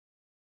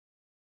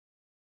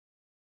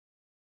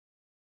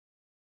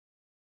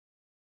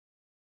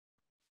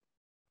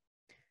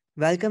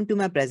Welcome to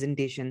my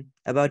presentation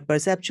about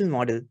Perceptual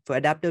model for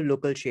adaptive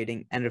local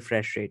shading and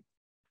refresh rate.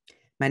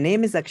 My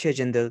name is Akhsay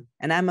Jindal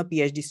and I'm a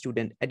PhD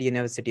student at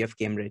University of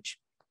Cambridge.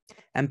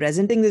 I'm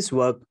presenting this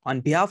work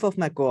on behalf of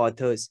my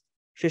co-authors,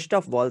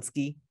 Krzysztof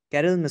Wolski,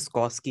 Karol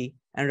Myszkowski,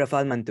 and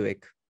Rafał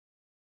Mantiuk.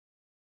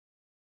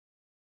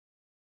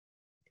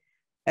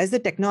 As the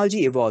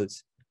technology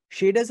evolves,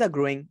 shaders are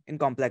growing in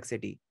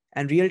complexity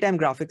and real-time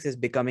graphics is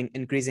becoming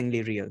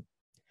increasingly real.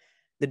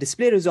 The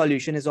display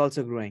resolution is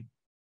also growing,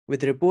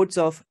 with reports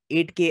of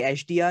 8K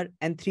HDR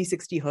and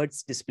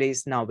 360Hz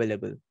displays now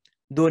available,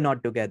 though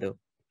not together.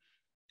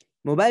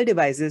 Mobile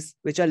devices,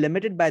 which are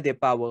limited by their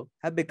power,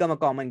 have become a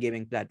common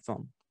gaming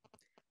platform.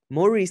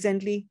 More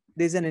recently,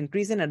 there's an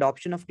increase in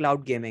adoption of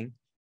cloud gaming,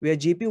 where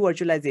GPU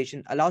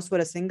virtualization allows for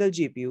a single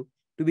GPU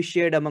to be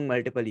shared among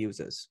multiple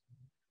users.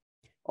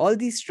 All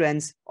these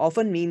trends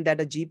often mean that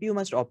a GPU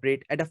must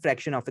operate at a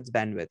fraction of its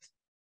bandwidth.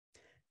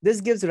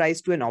 This gives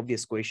rise to an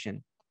obvious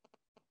question.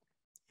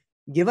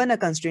 Given a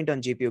constraint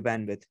on GPU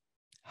bandwidth,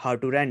 how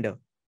to render?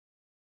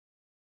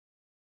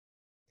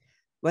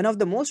 One of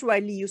the most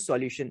widely used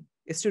solutions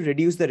is to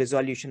reduce the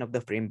resolution of the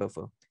frame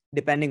buffer,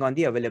 depending on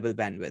the available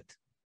bandwidth.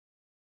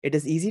 It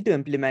is easy to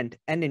implement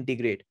and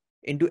integrate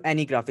into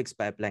any graphics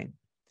pipeline.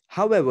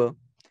 However,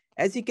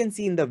 as you can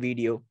see in the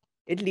video,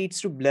 it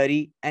leads to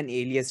blurry and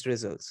aliased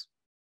results.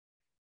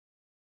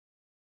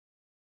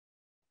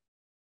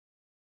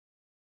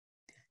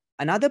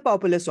 Another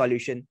popular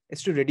solution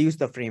is to reduce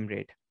the frame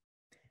rate.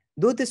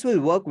 Though this will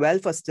work well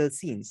for still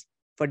scenes,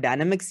 for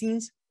dynamic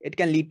scenes, it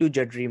can lead to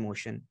juddery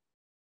motion.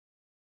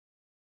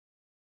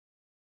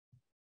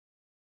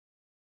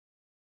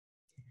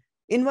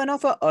 In one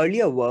of our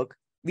earlier work,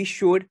 we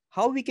showed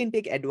how we can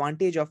take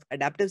advantage of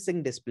adaptive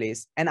sync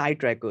displays and eye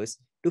trackers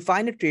to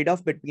find a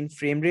trade-off between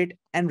frame rate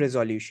and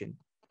resolution.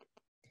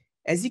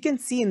 As you can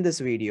see in this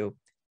video,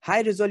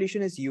 high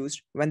resolution is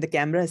used when the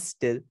camera is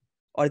still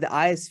or the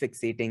eye is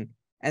fixating,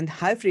 and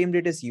high frame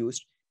rate is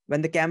used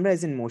when the camera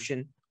is in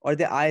motion or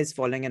the eye is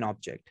following an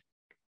object.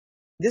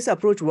 This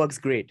approach works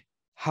great.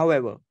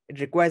 However, it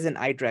requires an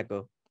eye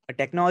tracker, a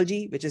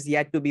technology which is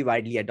yet to be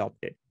widely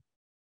adopted.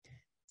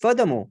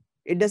 Furthermore,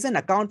 it doesn't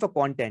account for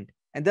content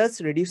and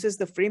thus reduces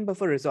the frame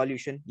buffer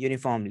resolution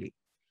uniformly.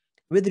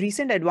 With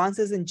recent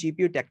advances in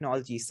GPU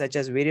technologies such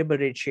as variable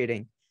rate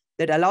shading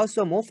that allows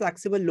for more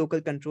flexible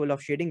local control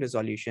of shading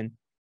resolution,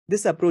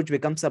 this approach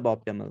becomes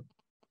suboptimal.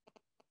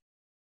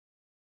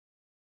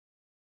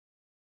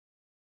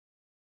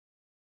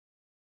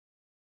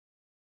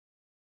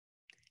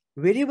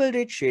 Variable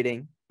rate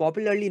shading,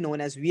 popularly known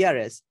as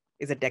VRS,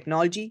 is a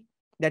technology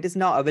that is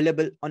now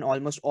available on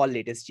almost all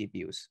latest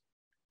GPUs.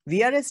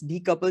 VRS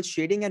decouples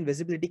shading and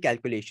visibility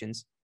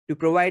calculations to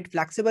provide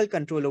flexible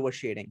control over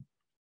shading.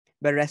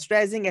 By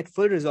rasterizing at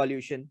full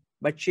resolution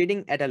but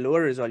shading at a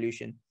lower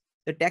resolution,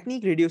 the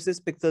technique reduces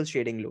pixel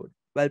shading load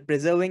while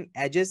preserving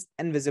edges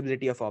and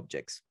visibility of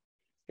objects.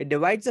 It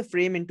divides the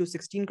frame into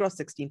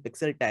 16x16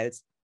 pixel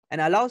tiles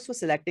and allows for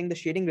selecting the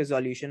shading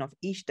resolution of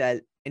each tile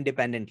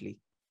independently.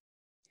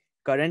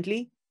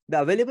 Currently,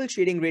 the available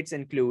shading rates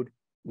include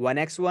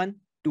 1x1,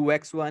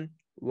 2x1,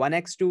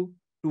 1x2,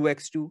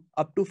 2x2,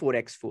 up to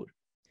 4x4.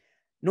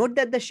 Note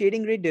that the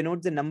shading rate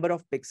denotes the number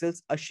of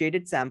pixels a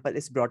shaded sample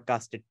is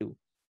broadcasted to,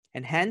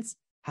 and hence,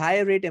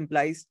 higher rate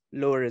implies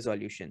lower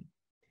resolution.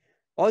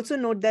 Also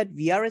note that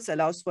VRS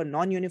allows for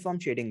non-uniform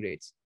shading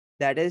rates.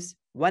 That is,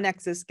 one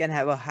axis can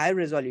have a higher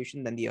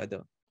resolution than the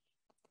other.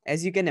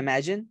 As you can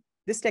imagine,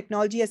 this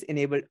technology has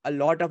enabled a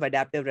lot of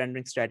adaptive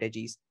rendering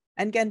strategies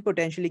and can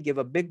potentially give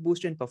a big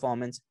boost in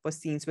performance for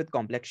scenes with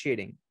complex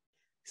shading.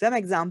 Some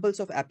examples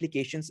of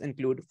applications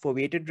include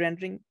foveated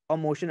rendering or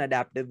motion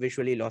adaptive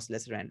visually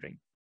lossless rendering.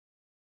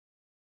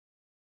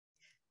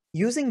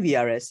 Using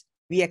VRS,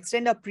 we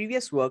extend our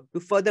previous work to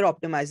further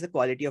optimize the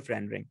quality of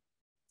rendering.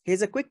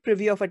 Here's a quick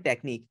preview of a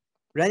technique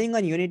running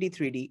on Unity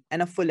 3D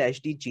and a full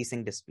HD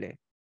G-Sync display.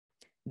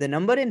 The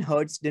number in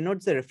Hertz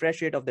denotes the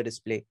refresh rate of the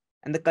display,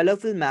 and the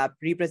colorful map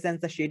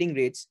represents the shading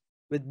rates,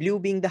 with blue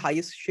being the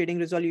highest shading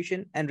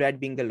resolution and red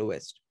being the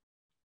lowest.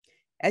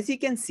 As you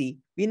can see,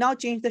 we now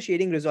change the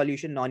shading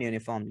resolution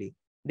non-uniformly,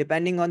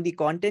 depending on the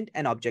content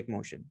and object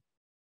motion.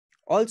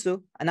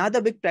 Also, another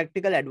big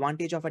practical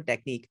advantage of a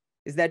technique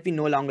is that we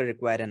no longer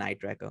require an eye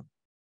tracker.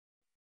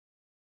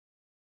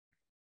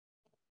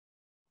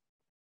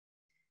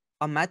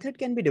 Our method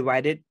can be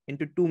divided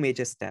into two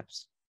major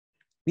steps.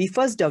 We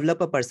first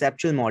develop a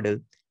perceptual model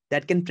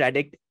that can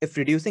predict if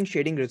reducing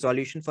shading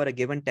resolution for a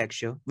given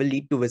texture will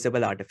lead to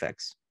visible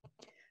artifacts.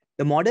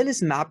 The model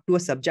is mapped to a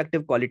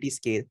subjective quality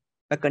scale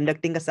by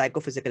conducting a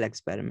psychophysical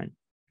experiment.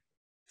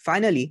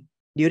 Finally,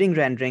 during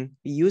rendering,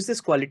 we use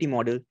this quality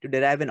model to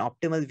derive an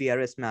optimal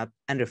VRS map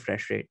and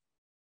refresh rate.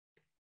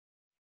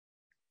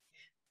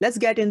 Let's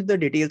get into the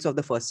details of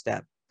the first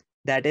step,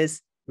 that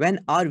is, when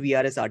are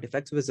VRS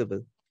artifacts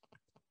visible?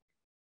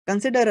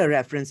 Consider a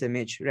reference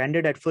image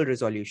rendered at full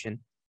resolution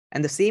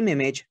and the same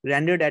image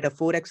rendered at a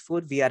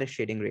 4x4 VRS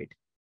shading rate.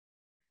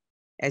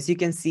 As you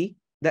can see,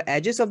 the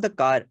edges of the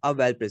car are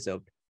well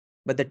preserved,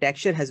 but the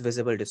texture has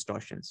visible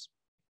distortions.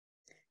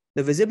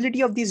 The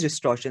visibility of these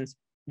distortions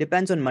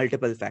depends on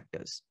multiple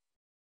factors.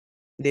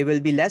 They will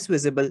be less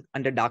visible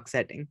under dark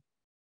setting.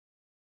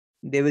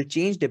 They will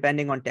change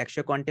depending on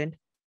texture content.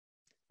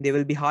 They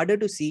will be harder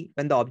to see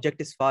when the object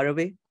is far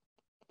away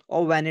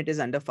or when it is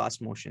under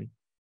fast motion.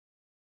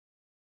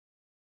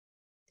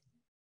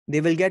 They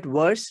will get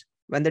worse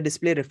when the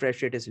display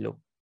refresh rate is low.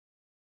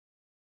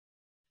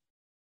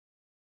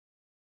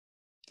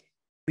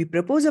 We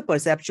propose a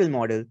perceptual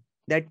model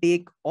that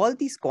takes all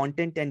these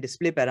content and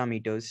display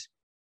parameters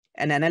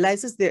and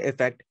analyzes their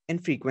effect in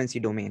frequency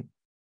domain.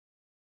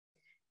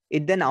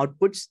 It then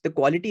outputs the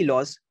quality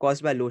loss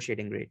caused by low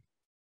shading rate.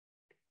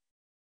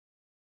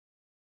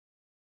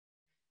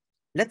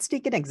 Let's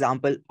take an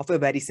example of a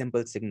very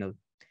simple signal,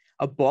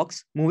 a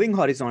box moving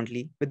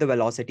horizontally with the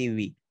velocity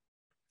v.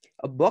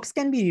 A box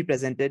can be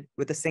represented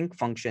with a sinc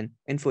function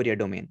in Fourier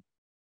domain.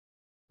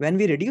 When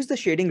we reduce the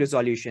shading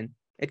resolution,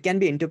 it can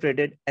be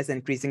interpreted as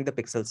increasing the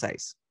pixel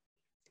size.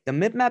 The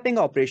MIP mapping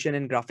operation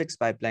in graphics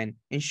pipeline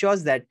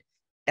ensures that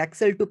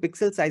pixel to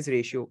pixel size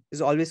ratio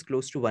is always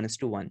close to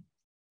 1:1.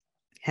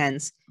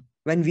 Hence,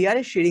 when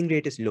VRS shading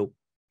rate is low,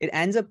 it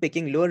ends up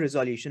picking lower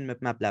resolution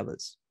MIP map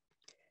levels.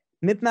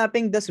 MIP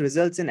mapping thus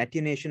results in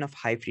attenuation of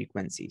high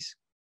frequencies.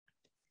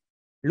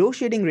 Low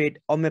shading rate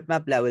or MIP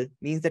map level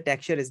means the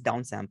texture is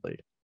downsampled.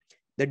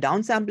 The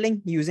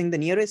downsampling using the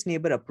nearest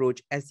neighbor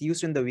approach as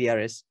used in the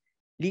VRS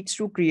leads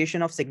to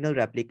creation of signal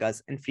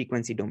replicas in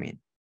frequency domain.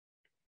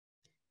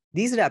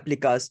 These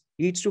replicas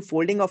leads to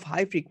folding of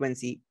high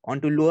frequency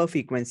onto lower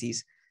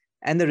frequencies,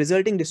 and the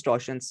resulting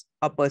distortions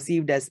are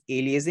perceived as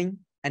aliasing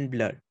and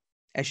blur,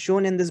 as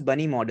shown in this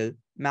bunny model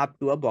mapped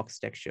to a box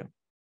texture.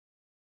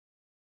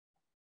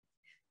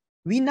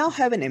 We now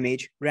have an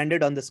image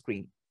rendered on the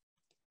screen.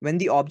 When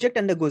the object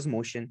undergoes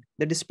motion,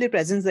 the display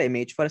presents the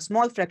image for a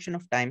small fraction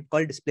of time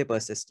called display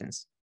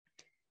persistence.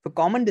 For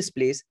common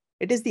displays,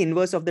 it is the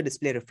inverse of the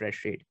display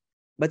refresh rate,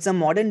 but some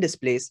modern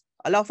displays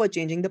allow for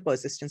changing the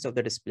persistence of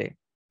the display.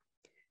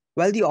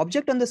 While the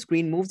object on the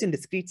screen moves in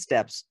discrete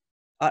steps,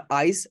 our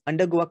eyes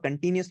undergo a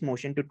continuous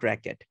motion to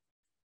track it.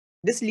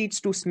 This leads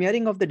to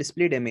smearing of the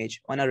displayed image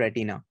on our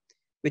retina,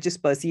 which is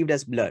perceived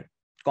as blur,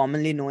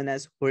 commonly known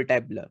as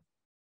hole-type blur.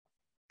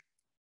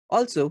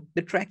 Also,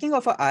 the tracking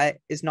of our eye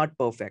is not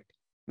perfect,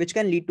 which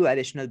can lead to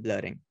additional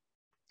blurring.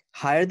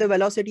 Higher the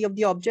velocity of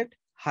the object,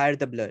 higher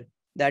the blur,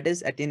 that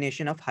is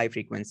attenuation of high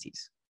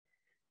frequencies.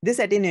 This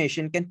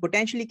attenuation can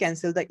potentially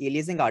cancel the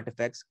aliasing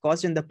artifacts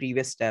caused in the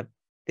previous step,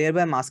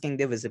 thereby masking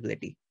their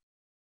visibility.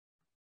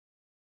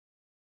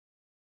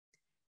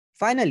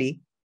 Finally,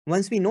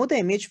 once we know the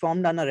image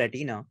formed on our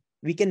retina,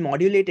 we can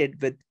modulate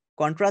it with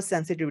contrast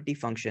sensitivity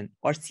function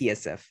or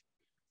CSF.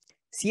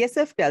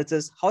 CSF tells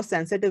us how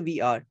sensitive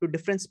we are to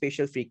different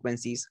spatial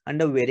frequencies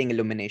under varying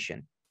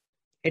illumination.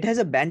 It has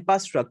a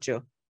bandpass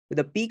structure with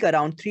a peak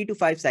around 3 to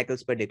 5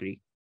 cycles per degree.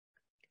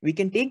 We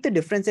can take the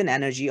difference in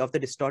energy of the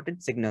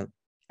distorted signal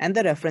and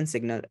the reference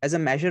signal as a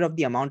measure of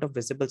the amount of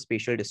visible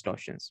spatial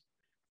distortions.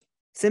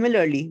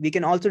 Similarly, we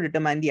can also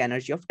determine the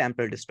energy of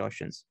temporal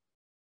distortions.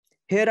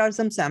 Here are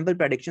some sample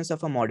predictions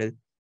of a model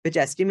which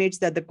estimates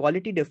that the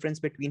quality difference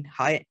between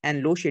high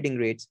and low shading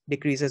rates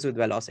decreases with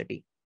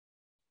velocity.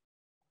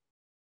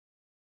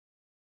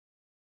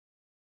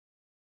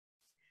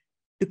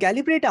 To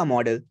calibrate our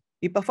model,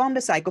 we performed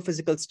a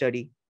psychophysical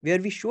study where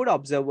we showed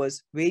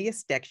observers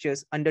various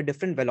textures under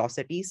different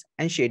velocities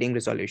and shading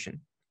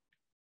resolution.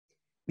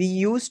 We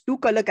used two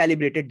color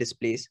calibrated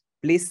displays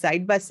placed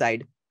side by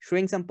side,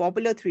 showing some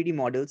popular 3D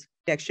models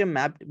texture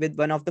mapped with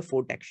one of the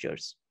 4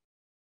 textures.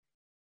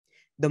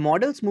 The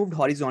models moved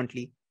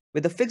horizontally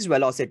with a fixed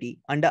velocity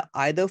under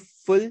either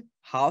full,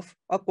 half,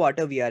 or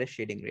quarter VRS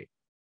shading rate.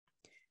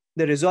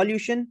 The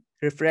resolution,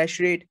 refresh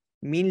rate,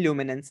 mean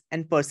luminance,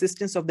 and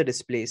persistence of the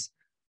displays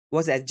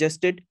was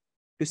adjusted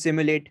to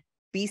simulate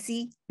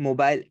PC,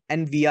 mobile,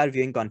 and VR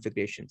viewing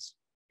configurations.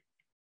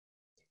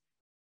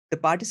 The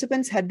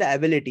participants had the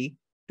ability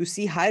to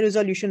see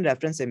high-resolution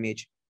reference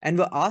image and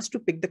were asked to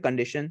pick the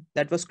condition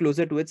that was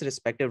closer to its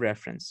respective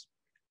reference.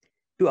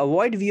 To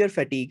avoid viewer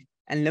fatigue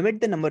and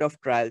limit the number of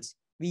trials,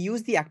 we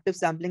used the active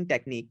sampling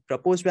technique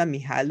proposed by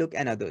Mihaluk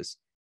and others,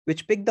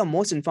 which picked the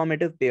most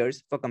informative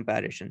pairs for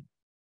comparison.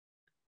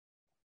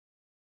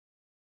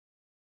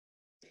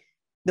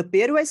 The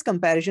pairwise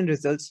comparison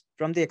results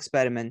from the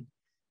experiment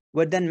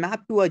were then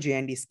mapped to a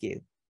JND scale.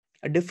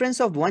 A difference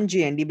of 1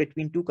 JND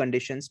between two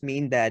conditions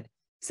mean that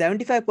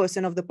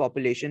 75% of the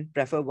population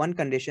prefer one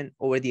condition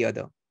over the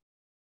other.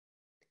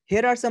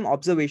 Here are some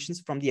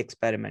observations from the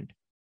experiment.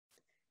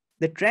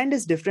 The trend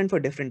is different for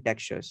different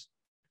textures.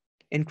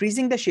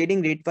 Increasing the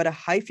shading rate for a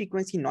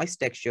high-frequency noise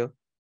texture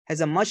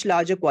has a much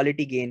larger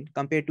quality gain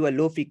compared to a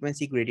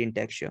low-frequency gradient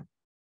texture.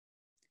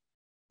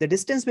 The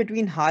distance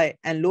between high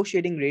and low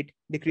shading rate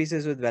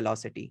decreases with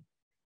velocity,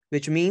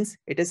 which means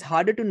it is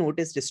harder to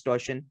notice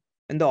distortion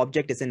when the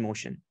object is in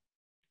motion.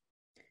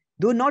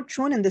 Though not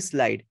shown in this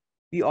slide,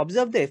 we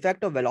observe the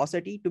effect of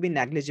velocity to be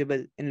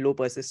negligible in low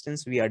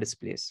persistence VR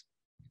displays.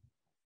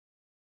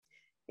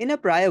 In a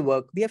prior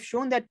work, we have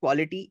shown that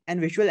quality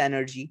and visual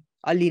energy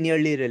are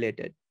linearly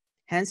related.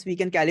 Hence, we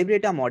can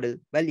calibrate our model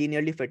by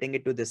linearly fitting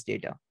it to this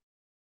data.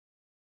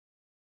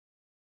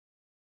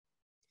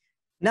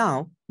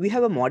 Now, we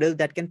have a model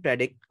that can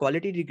predict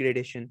quality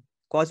degradation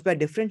caused by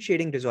different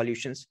shading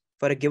resolutions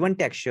for a given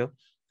texture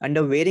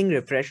under varying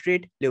refresh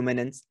rate,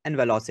 luminance, and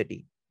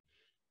velocity.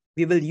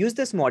 We will use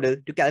this model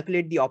to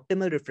calculate the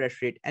optimal refresh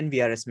rate and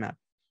VRS map,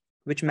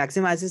 which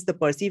maximizes the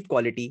perceived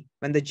quality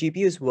when the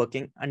GPU is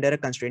working under a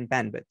constrained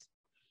bandwidth.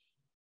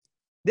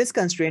 This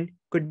constraint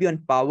could be on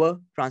power,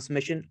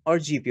 transmission, or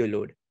GPU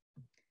load.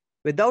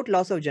 Without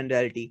loss of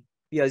generality,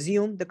 we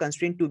assume the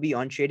constraint to be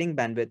on shading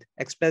bandwidth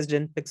expressed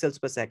in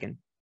pixels per second.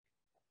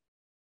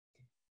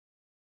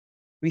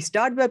 We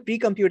start by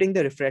pre-computing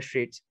the refresh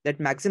rates that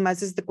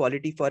maximizes the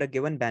quality for a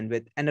given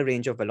bandwidth and a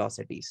range of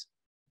velocities.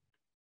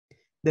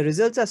 The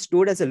results are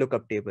stored as a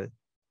lookup table.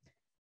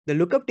 The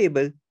lookup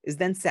table is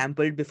then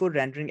sampled before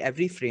rendering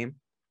every frame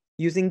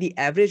using the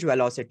average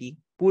velocity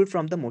pulled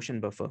from the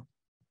motion buffer.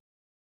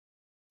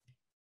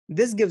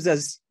 This gives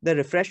us the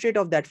refresh rate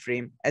of that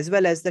frame as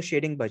well as the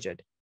shading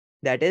budget,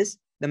 that is,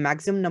 the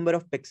maximum number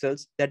of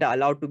pixels that are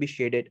allowed to be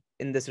shaded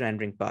in this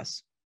rendering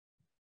pass.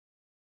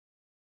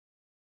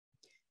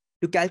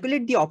 To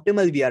calculate the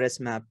optimal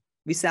VRS map,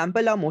 we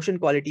sample our motion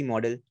quality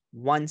model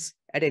once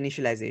at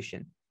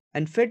initialization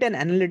and fit an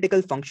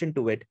analytical function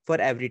to it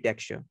for every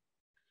texture.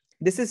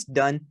 This is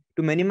done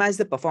to minimize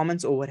the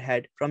performance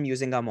overhead from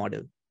using our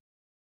model.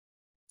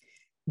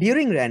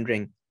 During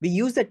rendering, we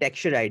use the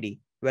texture ID,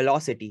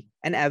 velocity,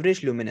 and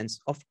average luminance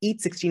of each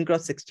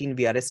 16x16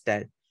 VRS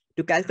style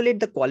to calculate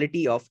the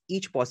quality of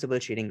each possible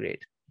shading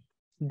rate.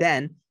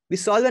 Then, we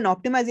solve an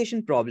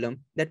optimization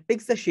problem that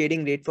picks the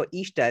shading rate for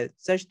each style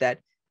such that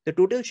the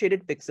total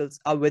shaded pixels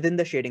are within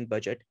the shading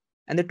budget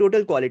and the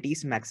total quality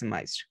is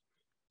maximized.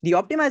 The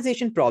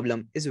optimization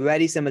problem is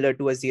very similar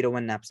to a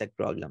 0-1 knapsack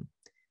problem.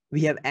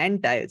 We have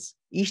n tiles.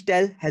 Each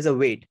tile has a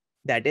weight,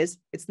 that is,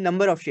 its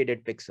number of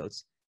shaded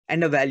pixels,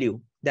 and a value,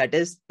 that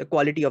is, the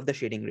quality of the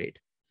shading rate.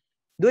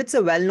 Though it's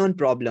a well-known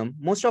problem,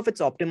 most of its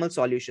optimal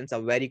solutions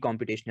are very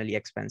computationally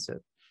expensive.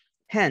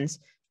 Hence,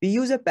 we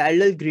use a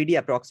parallel greedy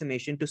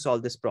approximation to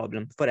solve this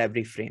problem for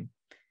every frame.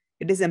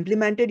 It is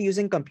implemented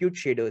using compute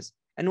shaders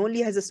and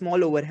only has a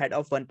small overhead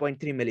of 1.3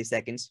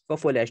 milliseconds for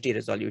full HD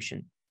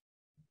resolution.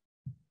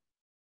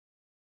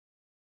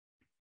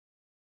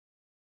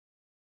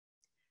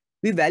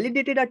 We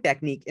validated our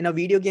technique in a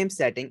video game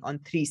setting on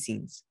 3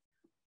 scenes.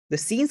 The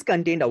scenes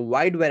contained a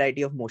wide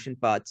variety of motion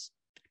paths,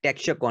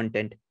 texture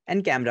content,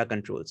 and camera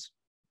controls.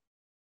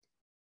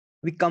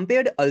 We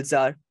compared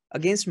Alzar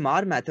against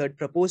MAR method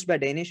proposed by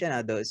Danish and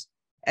others,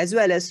 as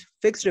well as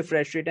fixed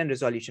refresh rate and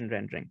resolution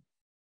rendering.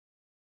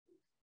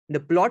 The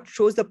plot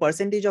shows the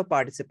percentage of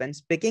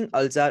participants picking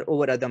Alzar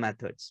over other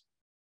methods.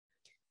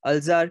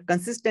 Alzar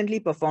consistently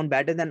performed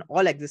better than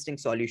all existing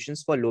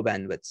solutions for low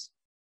bandwidths.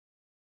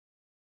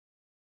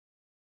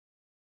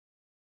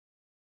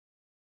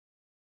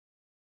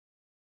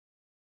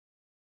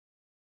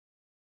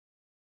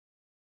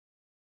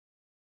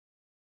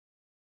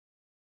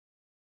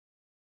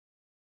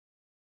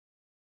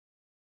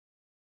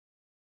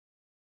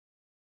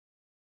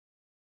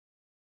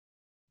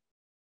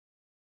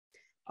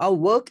 Our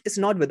work is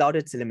not without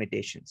its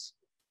limitations.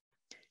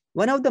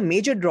 One of the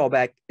major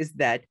drawbacks is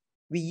that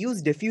we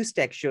use diffuse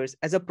textures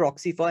as a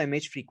proxy for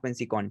image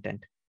frequency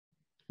content.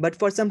 But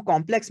for some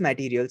complex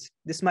materials,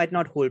 this might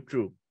not hold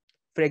true.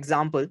 For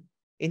example,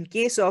 in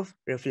case of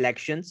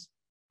reflections,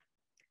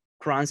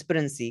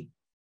 transparency,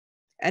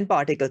 and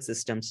particle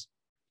systems,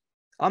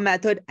 our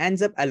method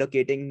ends up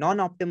allocating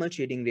non-optimal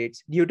shading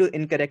rates due to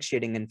incorrect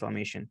shading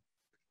information.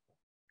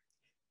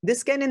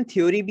 This can in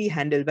theory be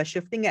handled by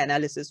shifting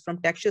analysis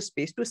from texture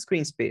space to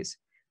screen space,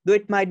 though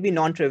it might be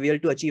non-trivial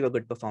to achieve a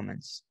good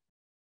performance.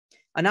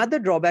 Another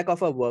drawback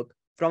of our work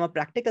from a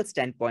practical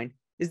standpoint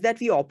is that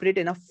we operate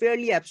in a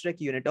fairly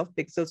abstract unit of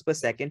pixels per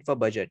second for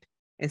budget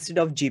instead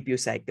of GPU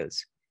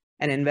cycles.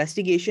 An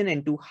investigation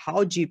into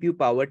how GPU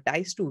power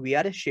ties to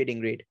VRS shading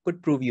rate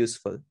could prove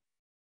useful.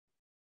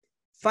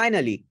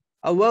 Finally,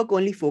 our work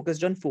only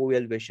focused on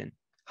foveal vision.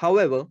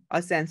 However,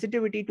 our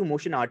sensitivity to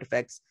motion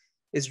artifacts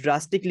is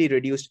drastically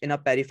reduced in our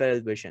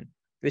peripheral vision,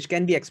 which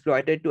can be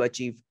exploited to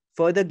achieve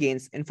further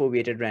gains in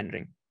foveated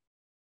rendering.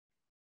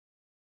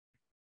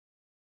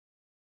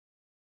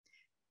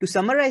 To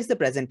summarize the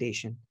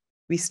presentation,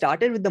 we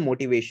started with the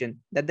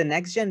motivation that the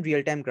next-gen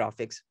real-time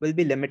graphics will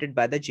be limited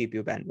by the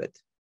GPU bandwidth.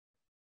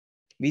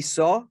 We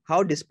saw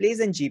how displays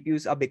and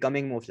GPUs are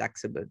becoming more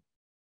flexible.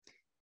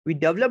 We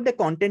developed a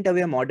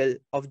content-aware model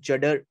of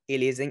judder,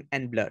 aliasing,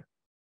 and blur.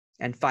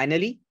 And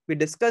finally, we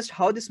discussed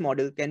how this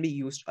model can be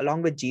used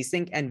along with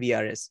G-Sync and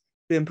VRS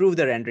to improve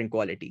the rendering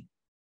quality.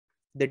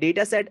 The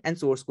dataset and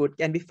source code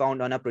can be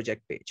found on our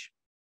project page.